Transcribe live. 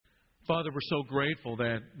Father, we're so grateful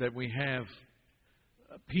that we have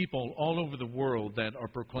people all over the world that are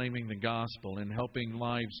proclaiming the gospel and helping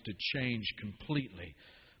lives to change completely,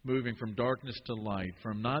 moving from darkness to light,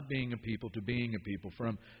 from not being a people to being a people,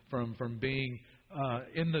 from being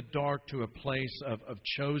in the dark to a place of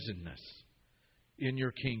chosenness in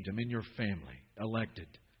your kingdom, in your family, elected,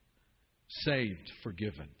 saved,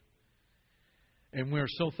 forgiven. And we're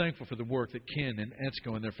so thankful for the work that Ken and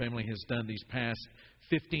Etsuko and their family has done these past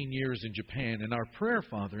 15 years in Japan. And our prayer,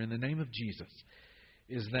 Father, in the name of Jesus,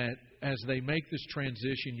 is that as they make this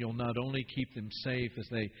transition, you'll not only keep them safe as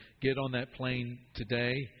they get on that plane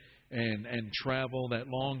today and travel that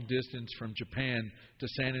long distance from Japan to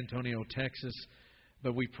San Antonio, Texas,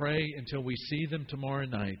 but we pray until we see them tomorrow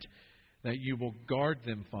night that you will guard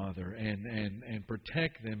them, Father, and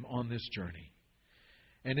protect them on this journey.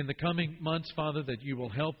 And in the coming months, Father, that you will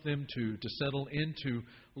help them to settle into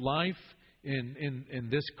life in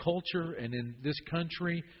this culture and in this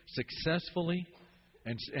country successfully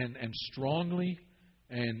and strongly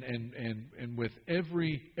and with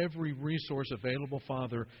every resource available,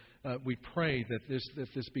 Father. We pray that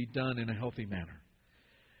this be done in a healthy manner.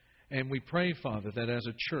 And we pray, Father, that as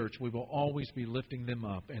a church we will always be lifting them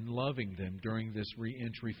up and loving them during this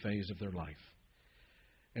re-entry phase of their life.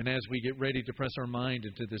 And as we get ready to press our mind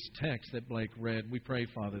into this text that Blake read, we pray,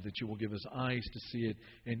 Father, that you will give us eyes to see it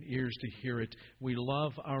and ears to hear it. We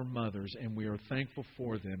love our mothers, and we are thankful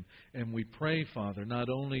for them. And we pray, Father, not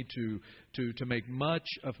only to make much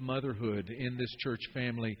of motherhood in this church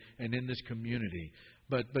family and in this community,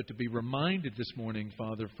 but to be reminded this morning,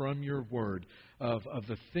 Father, from your word of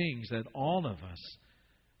the things that all of us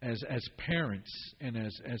as parents and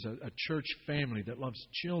as a church family that loves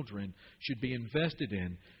children should be invested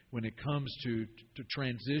in when it comes to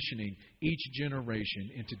transitioning each generation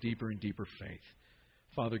into deeper and deeper faith.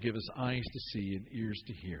 Father, give us eyes to see and ears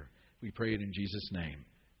to hear. We pray it in Jesus' name.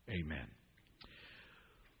 Amen.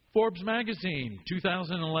 Forbes magazine,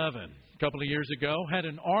 2011, a couple of years ago, had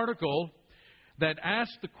an article that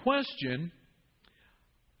asked the question,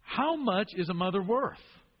 how much is a mother worth?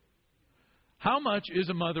 How much is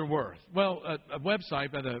a mother worth? Well, a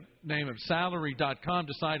website by the name of salary.com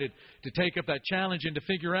decided to take up that challenge and to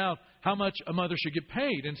figure out how much a mother should get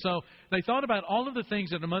paid. And so they thought about all of the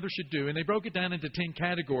things that a mother should do, and they broke it down into 10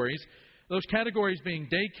 categories. Those categories being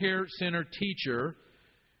daycare center teacher,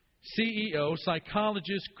 CEO,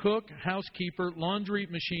 psychologist, cook, housekeeper, laundry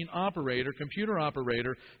machine operator, computer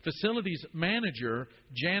operator, facilities manager,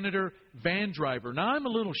 janitor, van driver. Now, I'm a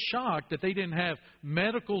little shocked that they didn't have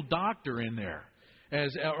medical doctor in there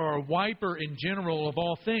or a wiper in general of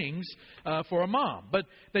all things for a mom. But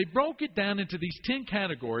they broke it down into these 10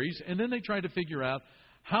 categories, and then they tried to figure out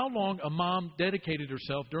how long a mom dedicated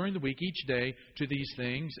herself during the week each day to these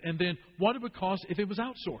things, and then what it would cost if it was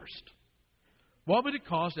outsourced. What would it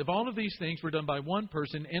cost if all of these things were done by one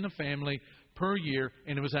person in a family per year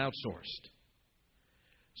and it was outsourced?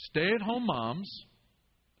 Stay-at-home moms,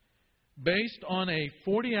 based on a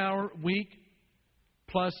 40-hour week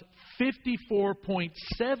plus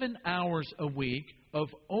 54.7 hours a week of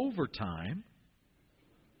overtime,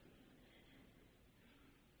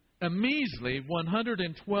 a measly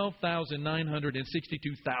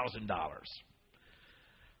 $112,962,000.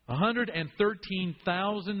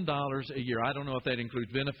 $113,000 a year. I don't know if that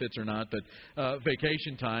includes benefits or not, but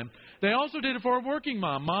vacation time. They also did it for a working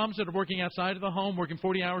mom. Moms that are working outside of the home, working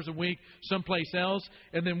 40 hours a week someplace else,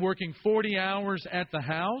 and then working 40 hours at the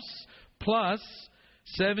house, plus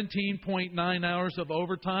 17.9 hours of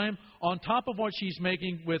overtime. On top of what she's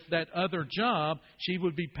making with that other job, she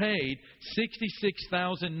would be paid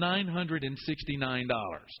 $66,969.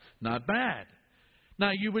 Not bad.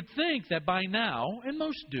 Now, you would think that by now, and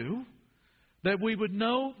most do, that we would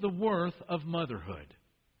know the worth of motherhood.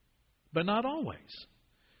 But not always.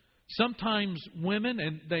 Sometimes women,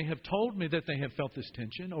 and they have told me that they have felt this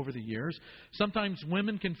tension over the years, sometimes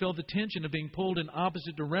women can feel the tension of being pulled in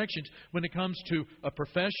opposite directions when it comes to a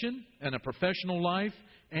profession and a professional life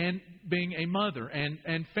and being a mother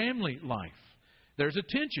and family life. There's a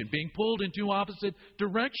tension, being pulled in two opposite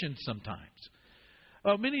directions sometimes.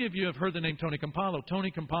 Many of you have heard the name Tony Campolo. Tony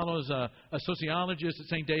Campolo is a sociologist at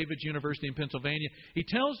St. David's University in Pennsylvania. He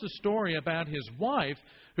tells the story about his wife,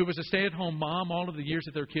 who was a stay-at-home mom all of the years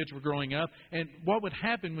that their kids were growing up, and what would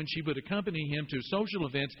happen when she would accompany him to social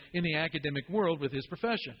events in the academic world with his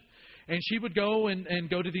profession. And she would go and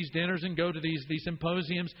go to these dinners and go to these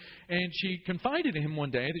symposiums, and she confided to him one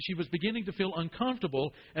day that she was beginning to feel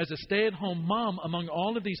uncomfortable as a stay-at-home mom among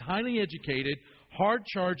all of these highly educated,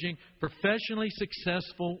 hard-charging, professionally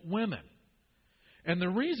successful women. And the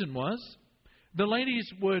reason was the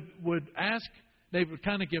ladies would ask they would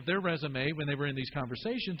kind of give their resume when they were in these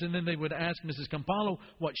conversations, and then they would ask Mrs. Campolo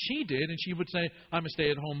what she did, and she would say, I'm a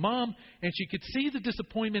stay-at-home mom. And she could see the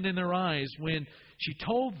disappointment in their eyes when she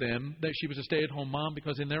told them that she was a stay-at-home mom,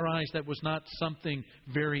 because in their eyes that was not something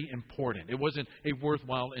very important. It wasn't a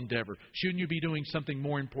worthwhile endeavor. Shouldn't you be doing something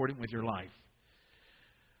more important with your life?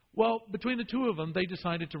 Well, between the two of them, they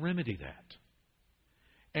decided to remedy that.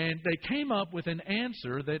 And they came up with an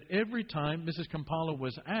answer that every time Mrs. Campolo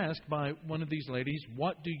was asked by one of these ladies,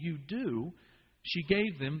 what do you do? She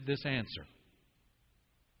gave them this answer.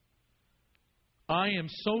 I am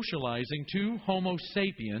socializing two Homo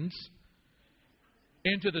sapiens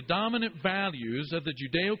into the dominant values of the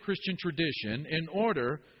Judeo-Christian tradition in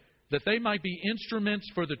order that they might be instruments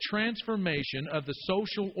for the transformation of the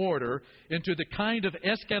social order into the kind of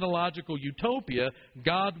eschatological utopia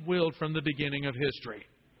God willed from the beginning of history.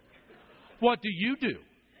 What do you do?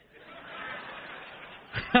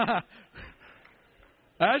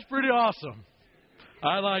 That's pretty awesome.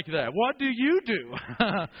 I like that. What do you do?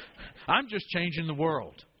 I'm just changing the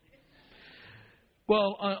world.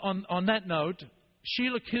 Well, on that note,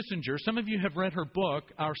 Sheila Kissinger, some of you have read her book,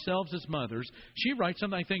 Ourselves as Mothers. She writes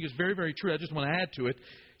something I think is very, very true. I just want to add to it.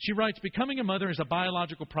 She writes, becoming a mother is a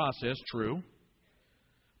biological process, true.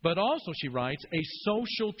 But also, she writes, a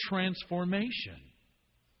social transformation.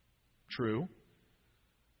 True.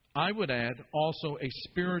 I would add also a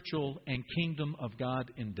spiritual and kingdom of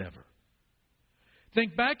God endeavor.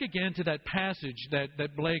 Think back again to that passage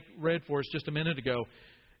that Blake read for us just a minute ago.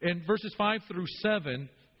 In verses 5 through 7,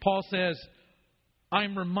 Paul says,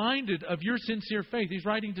 I'm reminded of your sincere faith. He's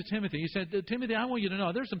writing to Timothy. He said, Timothy, I want you to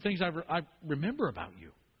know there's some things I remember about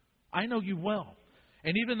you. I know you well.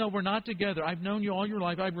 And even though we're not together, I've known you all your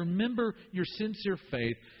life. I remember your sincere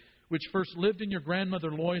faith, which first lived in your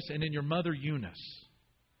grandmother Lois and in your mother Eunice.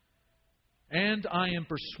 And I am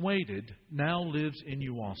persuaded now lives in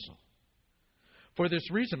you also. For this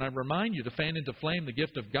reason, I remind you to fan into flame the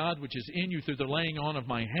gift of God which is in you through the laying on of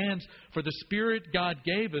my hands. For the Spirit God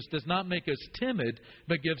gave us does not make us timid,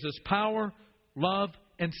 but gives us power, love,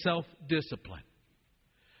 and self-discipline.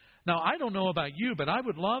 Now, I don't know about you, but I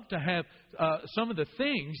would love to have some of the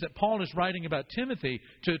things that Paul is writing about Timothy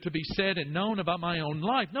to be said and known about my own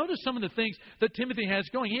life. Notice some of the things that Timothy has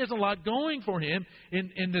going. He has a lot going for him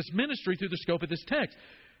in this ministry through the scope of this text.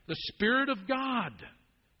 The Spirit of God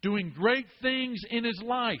doing great things in his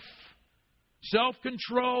life.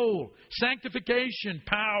 Self-control, sanctification,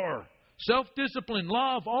 power, self-discipline,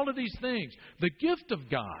 love, all of these things. The gift of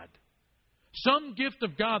God. Some gift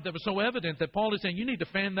of God that was so evident that Paul is saying you need to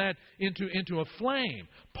fan that into a flame.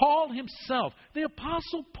 Paul himself, the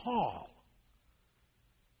Apostle Paul,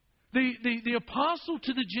 the Apostle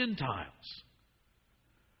to the Gentiles,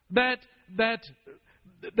 that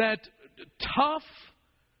tough,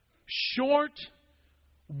 short,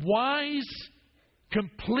 wise,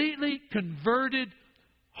 completely converted,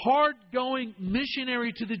 hard-going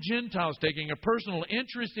missionary to the Gentiles, taking a personal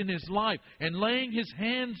interest in his life and laying his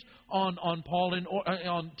hands on Paul and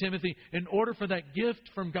on Timothy in order for that gift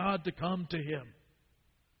from God to come to him.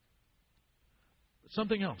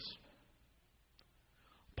 Something else.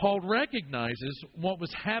 Paul recognizes what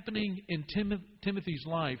was happening in Timothy's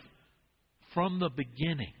life from the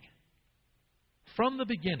beginning. From the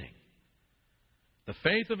beginning. The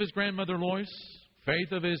faith of his grandmother Lois,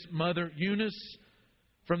 faith of his mother Eunice,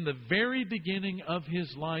 from the very beginning of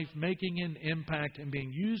his life, making an impact and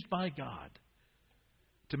being used by God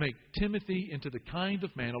to make Timothy into the kind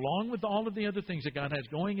of man, along with all of the other things that God has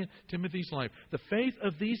going in Timothy's life. The faith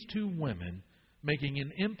of these two women making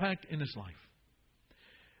an impact in his life.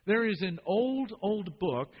 There is an old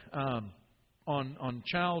book on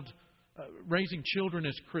raising children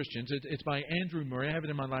as Christians. It's by Andrew Murray. I have it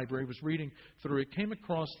in my library. I was reading through it. Came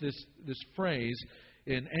across this phrase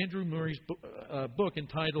in Andrew Murray's book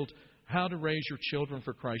entitled How to Raise Your Children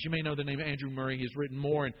for Christ. You may know the name Andrew Murray. He's written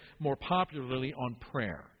more and more popularly on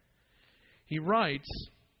prayer. He writes,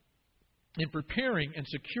 in preparing and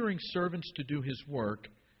securing servants to do His work,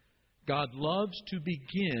 God loves to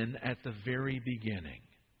begin at the very beginning.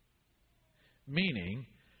 Meaning,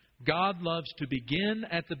 God loves to begin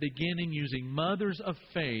at the beginning using mothers of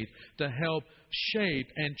faith to help shape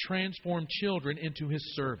and transform children into His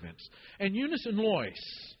servants. And Eunice and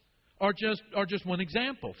Lois are just one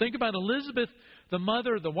example. Think about Elizabeth,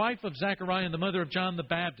 the wife of Zechariah and the mother of John the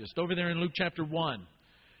Baptist, over there in Luke chapter 1.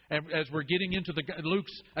 As we're getting into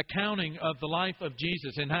Luke's accounting of the life of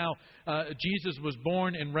Jesus and how Jesus was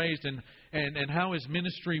born and raised and how His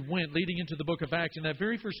ministry went, leading into the book of Acts. In that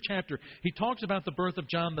very first chapter, he talks about the birth of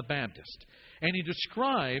John the Baptist. And he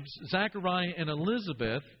describes Zechariah and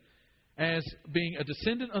Elizabeth as being a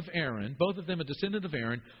descendant of Aaron, both of them a descendant of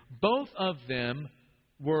Aaron, both of them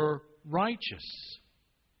were righteous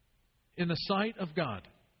in the sight of God.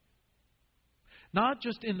 Not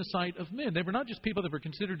just in the sight of men. They were not just people that were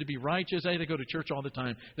considered to be righteous. Hey, they go to church all the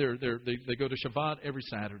time. They go to Shabbat every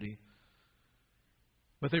Saturday.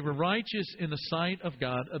 But they were righteous in the sight of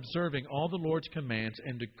God, observing all the Lord's commands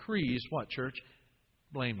and decrees, what, church?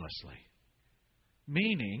 Blamelessly.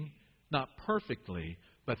 Meaning, not perfectly,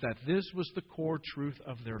 but that this was the core truth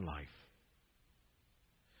of their life.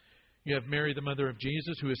 You have Mary, the mother of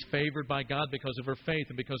Jesus, who is favored by God because of her faith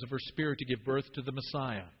and because of her spirit to give birth to the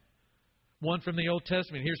Messiah. One from the Old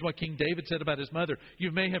Testament. Here's what King David said about his mother.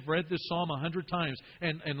 You may have read this psalm 100 times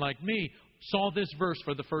and like me, saw this verse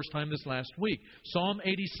for the first time this last week. Psalm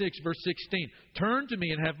 86, verse 16. Turn to me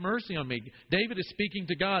and have mercy on me. David is speaking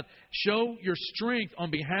to God. Show your strength on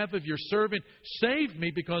behalf of your servant. Save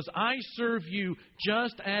me because I serve you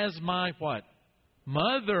just as my what?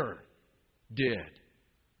 Mother did.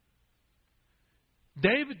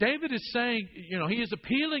 David is saying, he is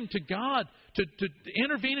appealing to God to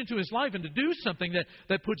intervene into his life and to do something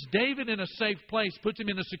that puts David in a safe place, puts him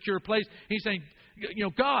in a secure place. He's saying,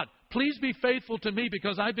 God, please be faithful to me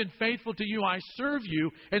because I've been faithful to you. I serve you.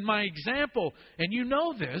 And my example, and you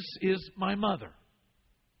know this, is my mother.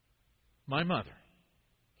 My mother.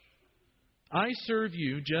 I serve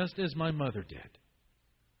you just as my mother did.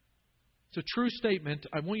 It's a true statement.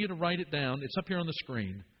 I want you to write it down. It's up here on the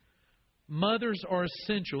screen. Mothers are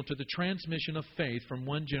essential to the transmission of faith from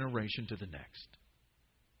one generation to the next.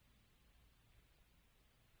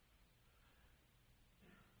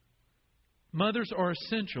 Mothers are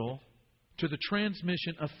essential to the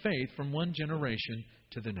transmission of faith from one generation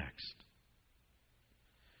to the next.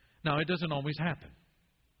 Now, it doesn't always happen.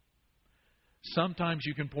 Sometimes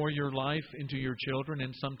you can pour your life into your children,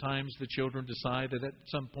 and sometimes the children decide that at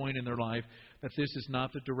some point in their life that this is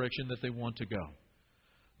not the direction that they want to go.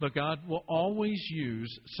 But God will always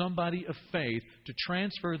use somebody of faith to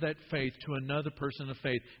transfer that faith to another person of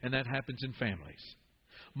faith, and that happens in families.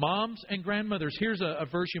 Moms and grandmothers, here's a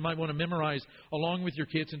verse you might want to memorize along with your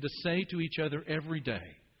kids and to say to each other every day.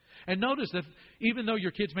 And notice that even though your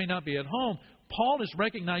kids may not be at home, Paul is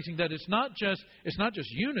recognizing that it's not just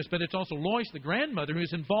Eunice, but it's also Lois, the grandmother, who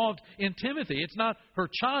is involved in Timothy. It's not her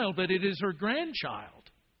child, but it is her grandchild.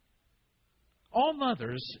 All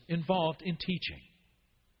mothers involved in teaching.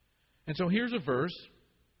 And so here's a verse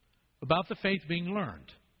about the faith being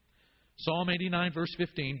learned. Psalm 89, verse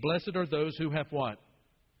 15. Blessed are those who have what?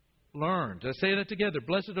 Learned. Let's say that together.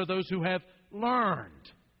 Blessed are those who have learned.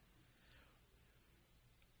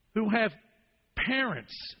 Who have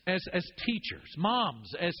parents as teachers.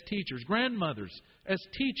 Moms as teachers. Grandmothers as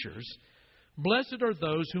teachers. Blessed are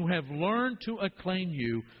those who have learned to acclaim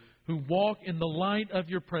you, who walk in the light of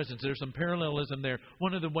your presence. There's some parallelism there.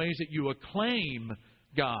 One of the ways that you acclaim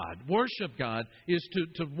God, worship God, is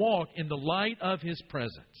to walk in the light of His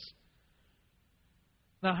presence.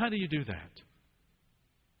 Now, how do you do that?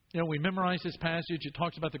 We memorize this passage. It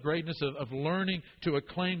talks about the greatness of learning to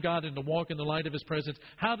acclaim God and to walk in the light of His presence.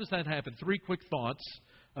 How does that happen? 3 quick thoughts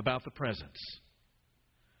about the presence.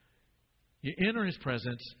 You enter His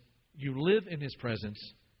presence, you live in His presence,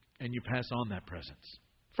 and you pass on that presence.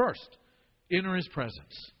 First, enter His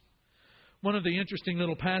presence. One of the interesting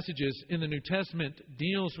little passages in the New Testament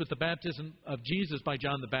deals with the baptism of Jesus by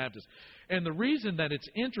John the Baptist. And the reason that it's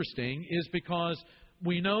interesting is because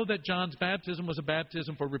we know that John's baptism was a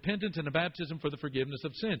baptism for repentance and a baptism for the forgiveness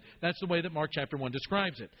of sin. That's the way that Mark chapter 1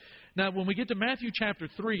 describes it. Now, when we get to Matthew chapter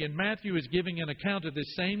 3, and Matthew is giving an account of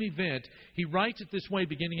this same event, he writes it this way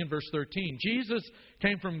beginning in verse 13. Jesus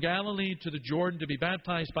came from Galilee to the Jordan to be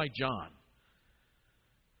baptized by John.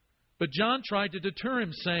 But John tried to deter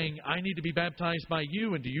him, saying, I need to be baptized by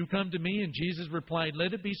you, and do you come to me? And Jesus replied,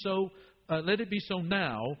 Let it be so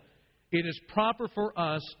now. It is proper for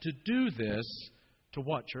us to do this. To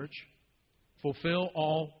what, church? Fulfill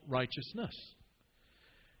all righteousness.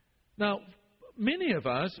 Now, many of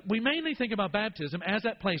us, we mainly think about baptism as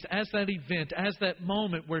that place, as that event, as that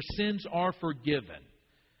moment where sins are forgiven.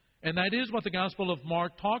 And that is what the Gospel of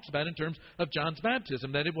Mark talks about in terms of John's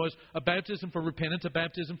baptism, that it was a baptism for repentance, a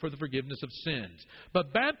baptism for the forgiveness of sins.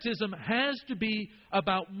 But baptism has to be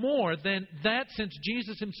about more than that, since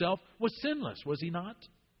Jesus Himself was sinless, was He not?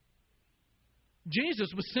 Jesus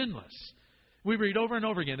was sinless. We read over and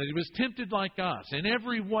over again that He was tempted like us in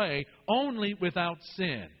every way, only without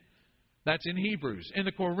sin. That's in Hebrews. In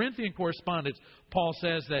the Corinthian correspondence, Paul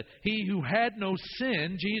says that He who had no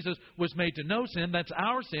sin, Jesus, was made to know sin. That's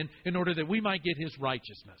our sin, in order that we might get His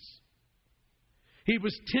righteousness. He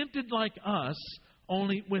was tempted like us,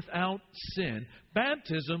 only without sin.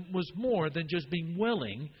 Baptism was more than just being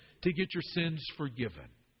willing to get your sins forgiven.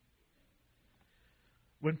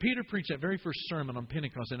 When Peter preached that very first sermon on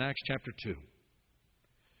Pentecost in Acts chapter 2,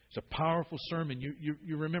 it's a powerful sermon.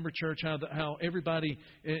 You remember, church, how everybody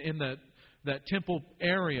in that temple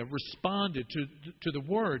area responded to the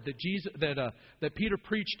word that Peter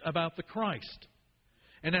preached about the Christ.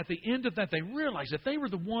 And at the end of that, they realized that they were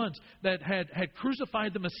the ones that had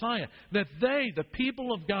crucified the Messiah. That they, the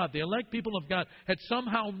people of God, the elect people of God, had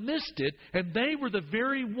somehow missed it. And they were the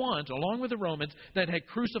very ones, along with the Romans, that had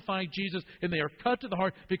crucified Jesus. And they are cut to the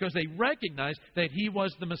heart because they recognized that He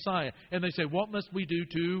was the Messiah. And they say, what must we do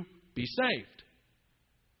to be saved?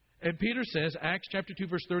 And Peter says, Acts chapter 2,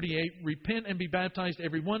 verse 38, repent and be baptized,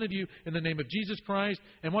 every one of you, in the name of Jesus Christ.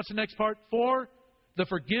 And what's the next part? For the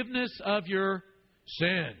forgiveness of your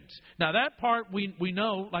sins. Now that part we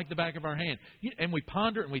know like the back of our hand. And we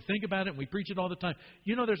ponder it and we think about it and we preach it all the time.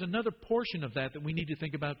 You know, there's another portion of that we need to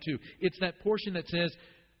think about too. It's that portion that says,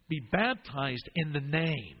 be baptized in the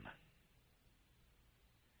name.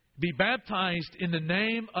 Be baptized in the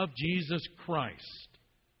name of Jesus Christ.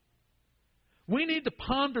 We need to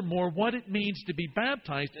ponder more what it means to be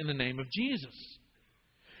baptized in the name of Jesus.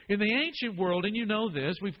 In the ancient world, and you know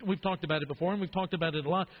this, we've talked about it before and we've talked about it a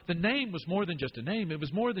lot, the name was more than just a name. It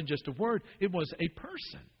was more than just a word. It was a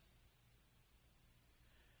person.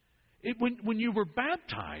 When you were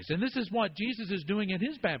baptized, and this is what Jesus is doing in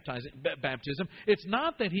His baptism, it's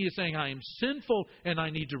not that He is saying, I am sinful and I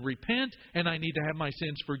need to repent and I need to have my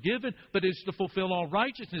sins forgiven, but it's to fulfill all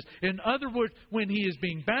righteousness. In other words, when He is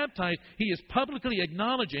being baptized, He is publicly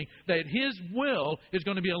acknowledging that His will is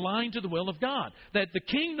going to be aligned to the will of God, that the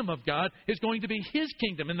kingdom of God is going to be His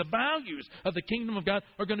kingdom, and the values of the kingdom of God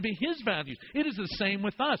are going to be His values. It is the same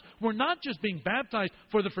with us. We're not just being baptized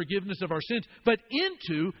for the forgiveness of our sins, but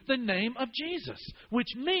into the name of Jesus, which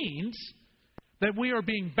means that we are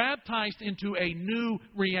being baptized into a new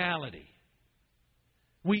reality.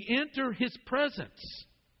 We enter His presence.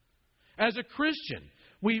 As a Christian,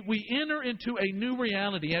 we enter into a new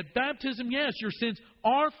reality. At baptism, yes, your sins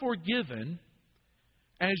are forgiven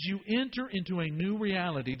as you enter into a new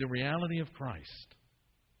reality, the reality of Christ.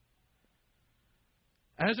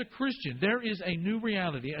 As a Christian, there is a new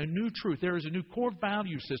reality, a new truth. There is a new core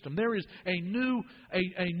value system. There is a new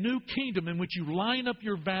kingdom in which you line up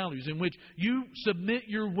your values, in which you submit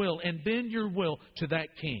your will and bend your will to that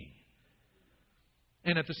king.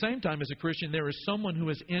 And at the same time, as a Christian, there is someone who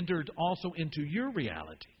has entered also into your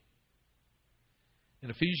reality.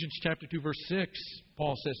 In Ephesians chapter 2, verse 6,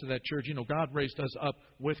 Paul says to that church, God raised us up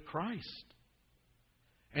with Christ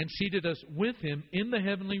and seated us with Him in the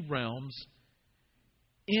heavenly realms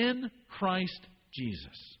in Christ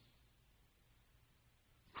Jesus.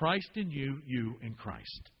 Christ in you, you in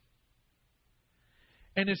Christ.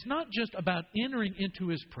 And it's not just about entering into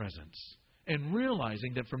His presence and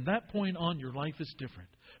realizing that from that point on your life is different.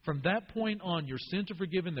 From that point on your sins are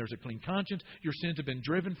forgiven. There's a clean conscience. Your sins have been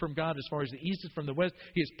driven from God as far as the east is from the west.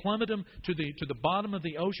 He has plummeted them to the bottom of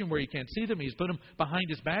the ocean where you can't see them. He's put them behind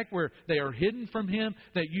His back where they are hidden from Him.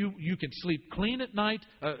 That you can sleep clean at night,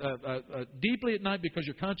 deeply at night because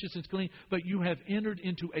your conscience is clean. But you have entered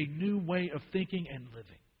into a new way of thinking and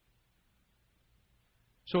living.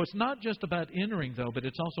 So it's not just about entering, though, but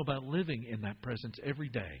it's also about living in that presence every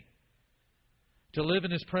day. To live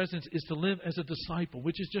in His presence is to live as a disciple,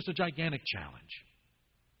 which is just a gigantic challenge.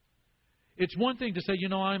 It's one thing to say,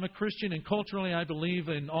 I'm a Christian and culturally I believe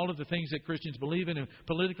in all of the things that Christians believe in and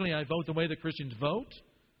politically I vote the way that Christians vote.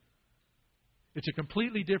 It's a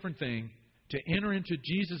completely different thing to enter into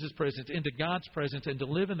Jesus' presence, into God's presence, and to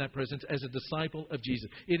live in that presence as a disciple of Jesus.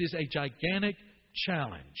 It is a gigantic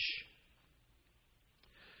challenge.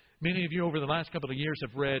 Many of you over the last couple of years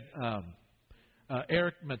have read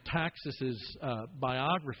Eric Metaxas'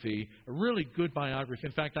 biography, a really good biography.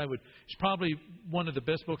 In fact, it's probably one of the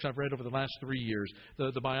best books I've read over the last 3 years,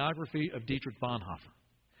 the biography of Dietrich Bonhoeffer.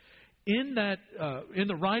 In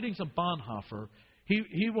the writings of Bonhoeffer,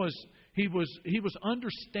 he was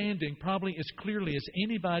understanding probably as clearly as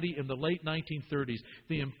anybody in the late 1930s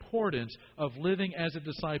the importance of living as a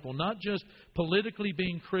disciple, not just politically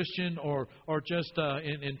being Christian or just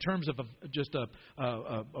in terms of just a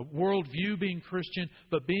worldview being Christian,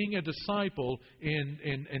 but being a disciple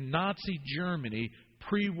in Nazi Germany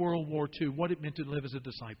pre-World War II, what it meant to live as a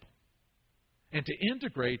disciple. And to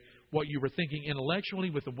integrate what you were thinking intellectually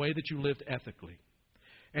with the way that you lived ethically.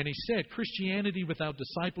 And he said, Christianity without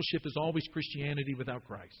discipleship is always Christianity without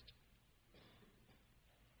Christ.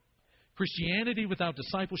 Christianity without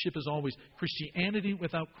discipleship is always Christianity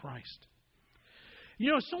without Christ.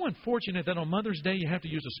 It's so unfortunate that on Mother's Day you have to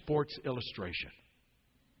use a sports illustration.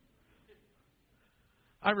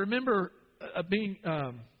 I remember being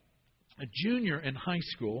a junior in high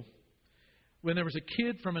school when there was a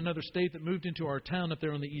kid from another state that moved into our town up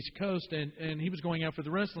there on the East Coast, and he was going out for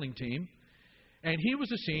the wrestling team. And he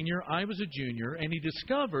was a senior, I was a junior, and he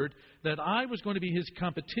discovered that I was going to be his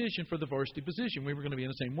competition for the varsity position. We were going to be in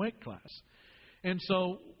the same weight class. And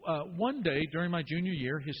so one day during my junior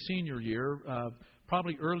year, his senior year,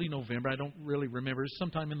 probably early November, I don't really remember,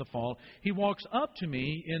 sometime in the fall, he walks up to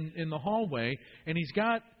me in the hallway, and he's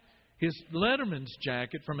got his letterman's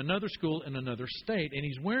jacket from another school in another state, and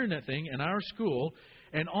he's wearing that thing in our school.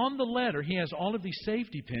 And on the letter, he has all of these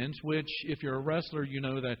safety pins, which, if you're a wrestler, you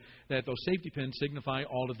know that those safety pins signify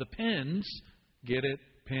all of the pins. Get it?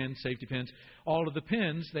 Pins, safety pins. All of the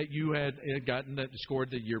pins that you had gotten that scored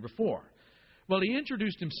the year before. Well, he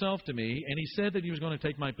introduced himself to me, and he said that he was going to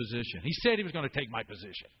take my position. He said he was going to take my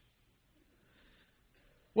position.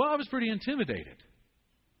 Well, I was pretty intimidated.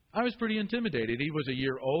 He was a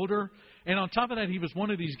year older. And on top of that, he was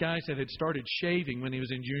one of these guys that had started shaving when he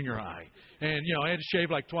was in junior high. And, I had to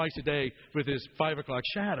shave like twice a day with his 5 o'clock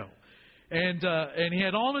shadow. And he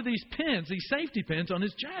had all of these pins, these safety pins on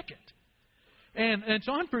his jacket. And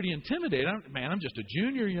so I'm pretty intimidated. I'm just a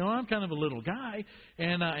junior, I'm kind of a little guy.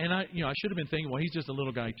 And I should have been thinking, well, he's just a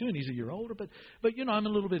little guy too, and he's a year older. But I'm a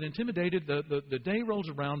little bit intimidated. The day rolls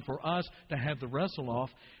around for us to have the wrestle off,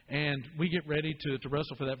 and we get ready to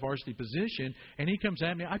wrestle for that varsity position. And he comes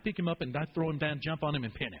at me. I pick him up, and I throw him down, jump on him,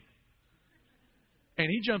 and pin him. And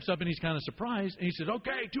he jumps up, and he's kind of surprised. And he says,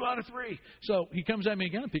 okay, 2 out of 3. So he comes at me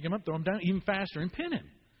again, I pick him up, throw him down even faster, and pin him.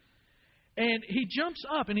 And he jumps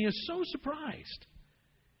up, and he is so surprised.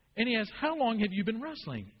 And he asks, how long have you been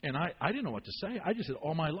wrestling? And I didn't know what to say. I just said,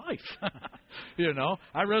 all my life.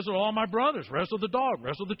 I wrestled all my brothers, wrestled the dog,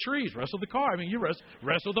 wrestled the trees, wrestled the car. You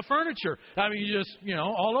wrestled the furniture. You just,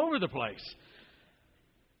 all over the place.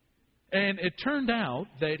 And it turned out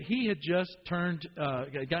that he had just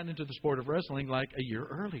gotten into the sport of wrestling like a year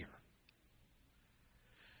earlier.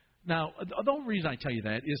 Now, the only reason I tell you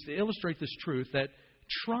that is to illustrate this truth that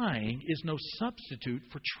trying is no substitute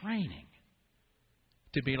for training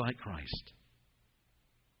to be like Christ.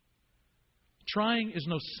 Trying is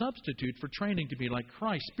no substitute for training to be like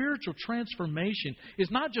Christ. Spiritual transformation is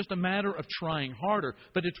not just a matter of trying harder,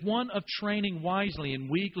 but it's one of training wisely and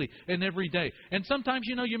weekly and every day. And sometimes,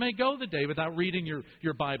 you may go the day without reading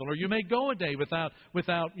your Bible, or you may go a day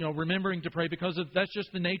without remembering to pray, because that's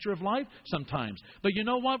just the nature of life sometimes. But you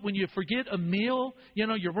know what? When you forget a meal,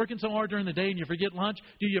 you're working so hard during the day and you forget lunch,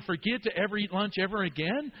 do you forget to ever eat lunch ever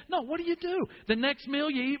again? No, what do? The next meal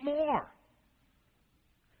you eat more.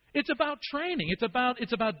 It's about training. It's about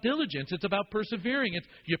diligence. It's about persevering.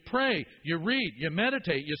 You pray, you read, you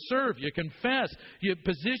meditate, you serve, you confess, you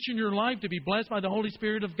position your life to be blessed by the Holy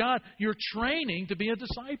Spirit of God. You're training to be a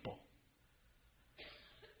disciple.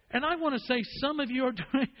 And I want to say some of you are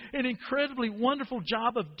doing an incredibly wonderful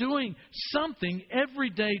job of doing something every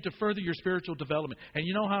day to further your spiritual development. And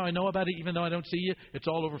you know how I know about it, even though I don't see you? It's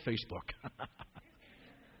all over Facebook.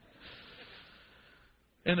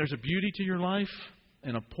 And there's a beauty to your life,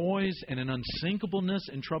 and a poise and an unsinkableness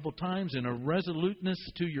in troubled times, and a resoluteness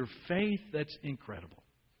to your faith that's incredible.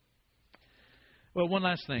 Well, one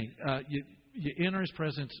last thing. You enter His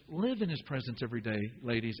presence, live in His presence every day,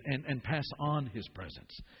 ladies, and pass on His presence.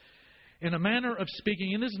 In a manner of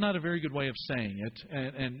speaking, and this is not a very good way of saying it,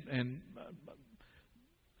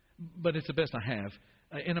 but it's the best I have.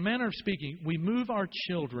 In a manner of speaking, we move our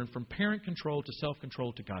children from parent control to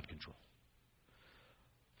self-control to God control.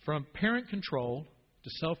 From parent control to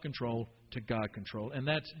self-control to God control. And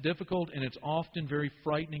that's difficult, and it's often very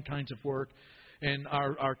frightening kinds of work. And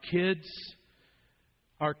our kids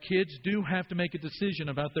do have to make a decision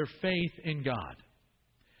about their faith in God.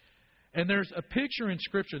 And there's a picture in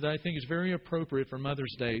Scripture that I think is very appropriate for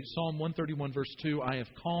Mother's Day. Psalm 131, verse 2, I have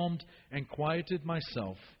calmed and quieted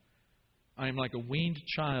myself. I am like a weaned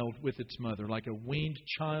child with its mother. Like a weaned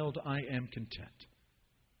child, I am content.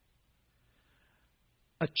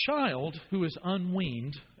 A child who is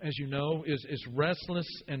unweaned, as you know, is restless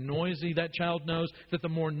and noisy. That child knows that the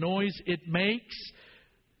more noise it makes,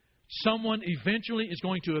 someone eventually is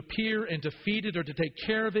going to appear and to feed it or to take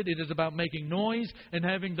care of it. It is about making noise and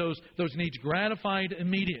having those needs gratified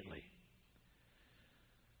immediately.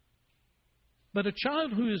 But a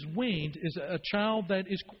child who is weaned is a child that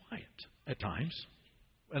is quiet at times,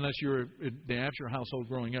 unless you're in the Absher household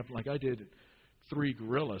growing up like I did, 3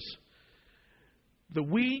 gorillas. The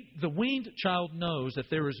weaned child knows that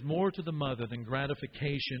there is more to the mother than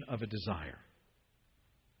gratification of a desire.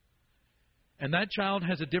 And that child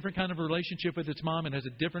has a different kind of relationship with its mom and has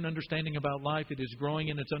a different understanding about life. It is growing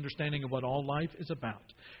in its understanding of what all life is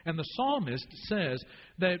about. And the psalmist says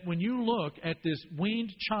that when you look at this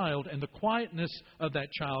weaned child and the quietness of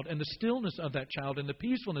that child and the stillness of that child and the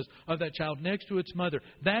peacefulness of that child next to its mother,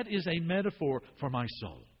 that is a metaphor for my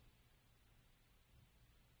soul.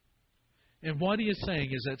 And what he is saying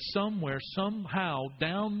is that somewhere, somehow,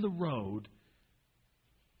 down the road,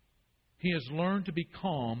 he has learned to be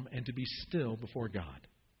calm and to be still before God.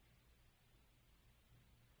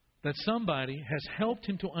 That somebody has helped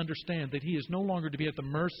him to understand that he is no longer to be at the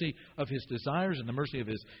mercy of his desires and the mercy of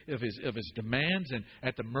his demands and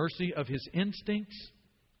at the mercy of his instincts.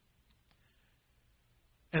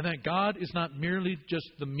 And that God is not merely just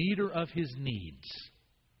the meter of his needs.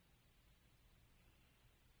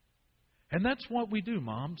 And that's what we do,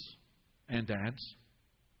 moms and dads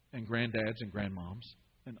and granddads and grandmoms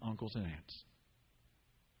and uncles and aunts.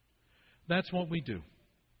 That's what we do.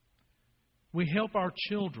 We help our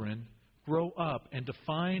children grow up and to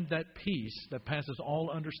find that peace that passes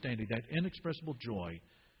all understanding, that inexpressible joy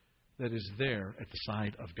that is there at the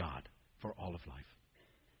side of God for all of life.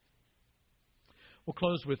 We'll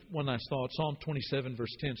close with one last thought. Psalm 27,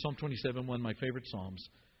 verse 10. Psalm 27, one of my favorite psalms.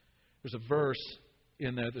 There's a verse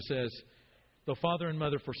in there that says, "Though father and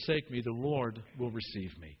mother forsake me, the Lord will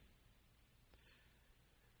receive me."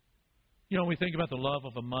 You know, we think about the love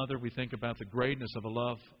of a mother. We think about the greatness of a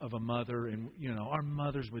love of a mother. And, you know, our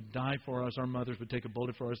mothers would die for us. Our mothers would take a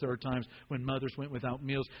bullet for us. There are times when mothers went without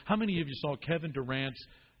meals. How many of you saw Kevin Durant's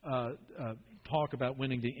talk about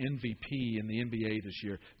winning the MVP in the NBA this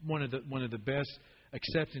year? One of the best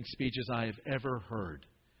acceptance speeches I have ever heard.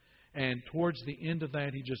 And towards the end of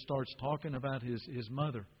that, he just starts talking about his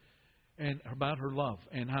mother and about her love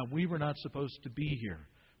and how we were not supposed to be here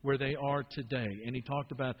where they are today. And he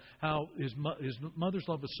talked about how his mother's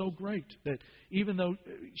love was so great that even though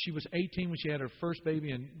she was 18 when she had her first baby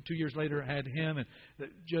and 2 years later had him, and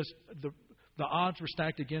just the odds were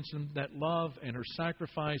stacked against them, that love and her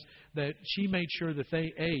sacrifice, that she made sure that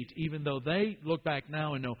they ate, even though they look back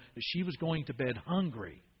now and know that she was going to bed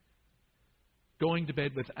hungry, going to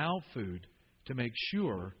bed without food to make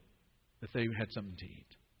sure that they had something to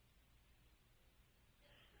eat.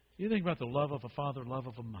 You think about the love of a father, love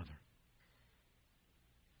of a mother.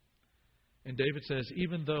 And David says,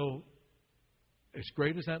 even though as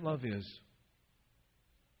great as that love is,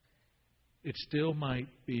 it still might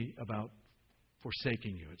be about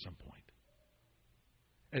forsaking you at some point.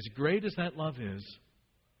 As great as that love is,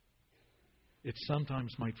 it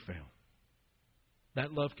sometimes might fail.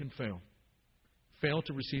 That love can fail. Fail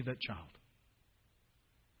to receive that child.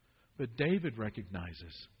 But David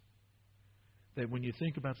recognizes that when you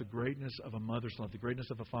think about the greatness of a mother's love, the greatness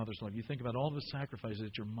of a father's love, you think about all the sacrifices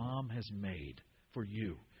that your mom has made for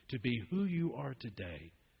you to be who you are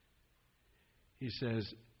today. He says,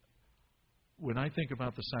 when I think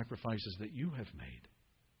about the sacrifices that you have made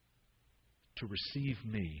to receive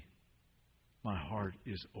me, my heart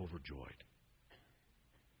is overjoyed.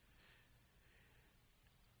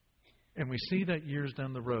 And we see that years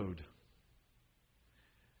down the road,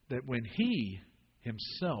 that when he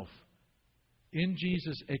himself in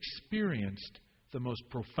Jesus experienced the most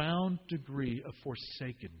profound degree of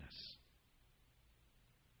forsakenness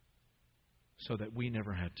so that we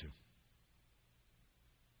never had to.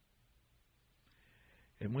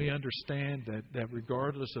 And we understand that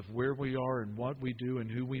regardless of where we are and what we do and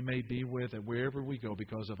who we may be with and wherever we go,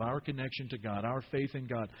 because of our connection to God, our faith in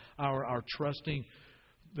God, our trusting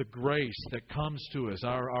the grace that comes to us,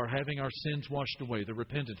 our having our sins washed away, the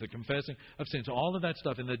repentance, the confessing of sins, all of that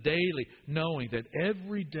stuff, and the daily knowing that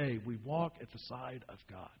every day we walk at the side of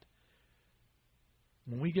God.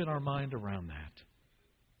 When we get our mind around that,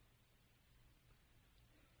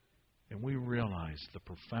 and we realize the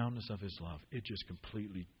profoundness of His love, it just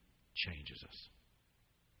completely changes us.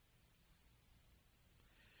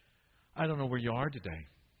 I don't know where you are today.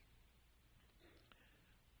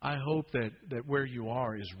 I hope that where you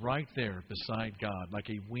are is right there beside God, like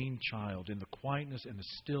a weaned child, in the quietness and the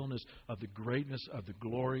stillness of the greatness of the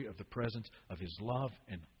glory of the presence of His love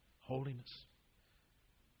and holiness.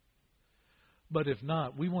 But if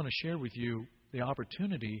not, we want to share with you the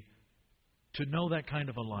opportunity to know that kind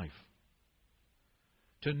of a life.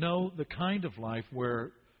 To know the kind of life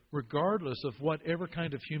where, regardless of whatever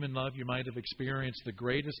kind of human love you might have experienced, the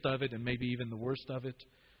greatest of it and maybe even the worst of it,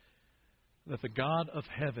 that the God of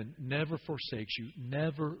heaven never forsakes you,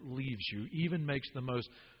 never leaves you, even makes the most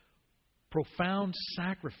profound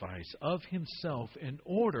sacrifice of Himself in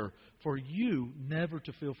order for you never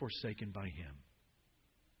to feel forsaken by Him.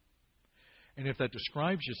 And if that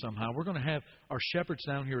describes you somehow, we're going to have our shepherds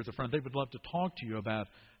down here at the front. They would love to talk to you about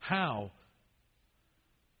how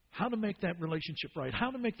to make that relationship right,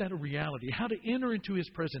 how to make that a reality, how to enter into His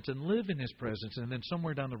presence and live in His presence, and then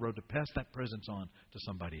somewhere down the road to pass that presence on to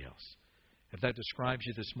somebody else. If that describes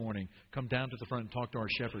you this morning, come down to the front and talk to our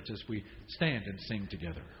shepherds as we stand and sing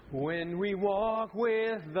together. When we walk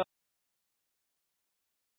with the